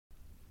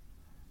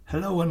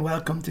Hello and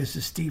welcome. This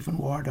is Stephen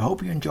Ward. I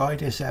hope you enjoyed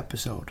this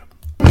episode.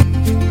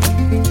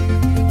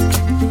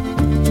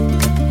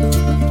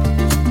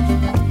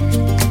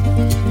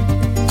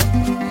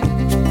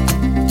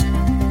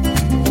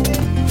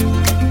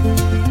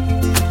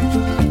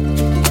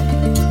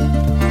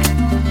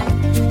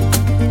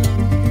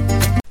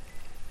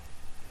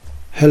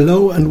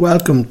 Hello and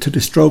welcome to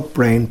the Stroke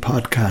Brain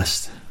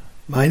podcast.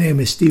 My name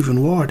is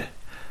Stephen Ward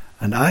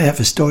and I have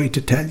a story to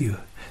tell you.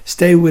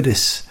 Stay with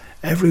us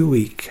every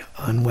week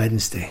on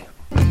Wednesday.